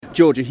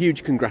Georgia,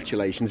 huge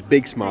congratulations,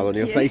 big smile on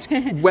your face,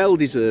 well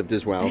deserved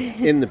as well,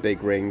 in the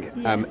big ring.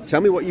 Yeah.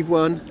 Tell me what you've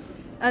won.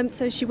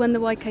 So she won the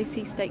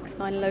YKC Stakes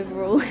final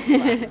overall.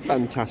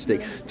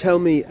 Fantastic. Tell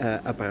me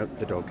about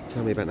the dog.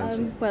 Tell me about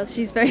Nancy. Well,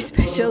 she's very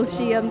special.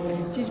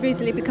 She's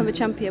recently become a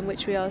champion,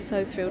 which we are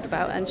so thrilled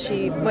about, and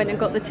she went and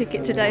got the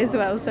ticket today as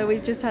well. So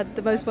we've just had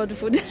the most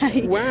wonderful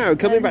day. Wow,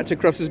 coming back to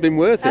Crufts has been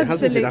worth it,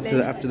 absolutely. hasn't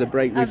it? After the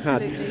break we've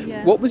had.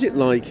 Yeah. What was it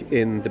like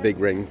in the big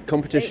ring?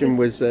 Competition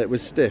was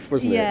stiff,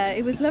 wasn't it? Yeah,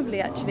 it was lovely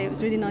actually. It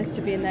was really nice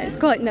to be in there. It's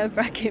quite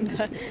nerve-wracking,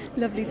 but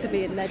lovely to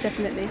be in there,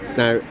 definitely.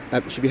 Now,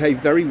 she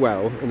behaved very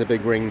well in the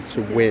big ring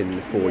to win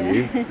for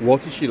you.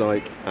 What is she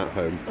like at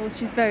home? Oh,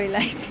 she's very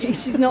lazy.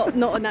 She's not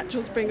a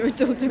natural springer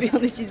at all, to be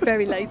honest. She's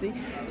very lazy.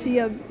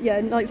 She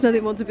likes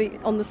nothing more to be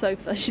on the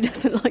sofa. She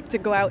doesn't like to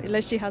go out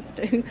unless she has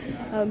to.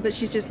 But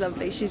she's just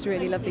lovely. She's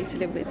really lovely to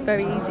live with.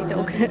 Very easy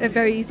dog.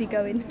 Very easy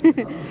going.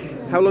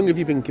 How long have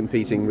you been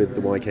competing with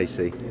the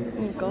YKC?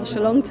 Oh gosh, a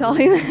long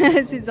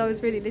time. Since I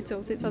was really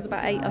little, since I was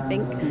about 8, I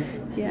think.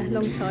 Yeah,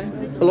 long time.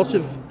 A lot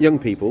of young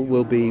people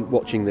will be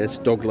watching this,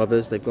 dog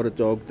lovers. They've got a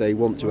dog, they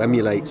want to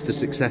emulate the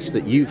success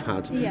that you've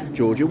had. Yeah.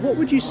 Georgia, what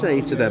would you say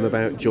to them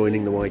about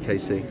joining the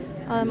YKC?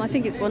 I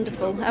think it's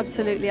wonderful,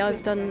 absolutely.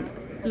 I've done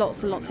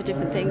lots and lots of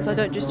different things. I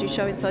don't just do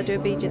showings, I do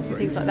obedience and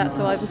things like that,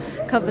 so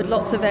I've covered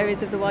lots of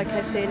areas of the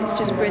YKC, and it's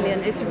just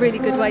brilliant. It's a really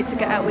good way to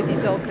get out with your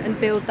dog and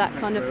build that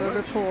kind of a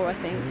rapport, I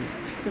think.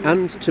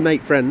 And to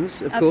make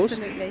friends, of course.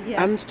 Absolutely,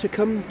 yeah. And to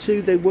come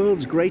to the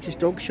world's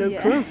greatest dog show,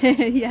 yeah.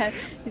 Crufts. Yeah,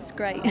 it's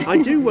great.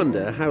 I do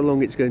wonder how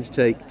long it's going to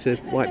take to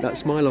wipe that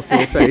smile off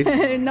your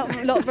face. Not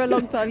for a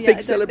long time yet.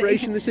 Big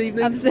celebration this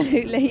evening?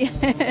 Absolutely.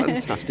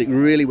 Fantastic,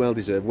 really well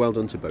deserved. Well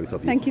done to both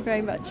of you. Thank you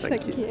very much.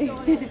 Thank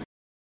you.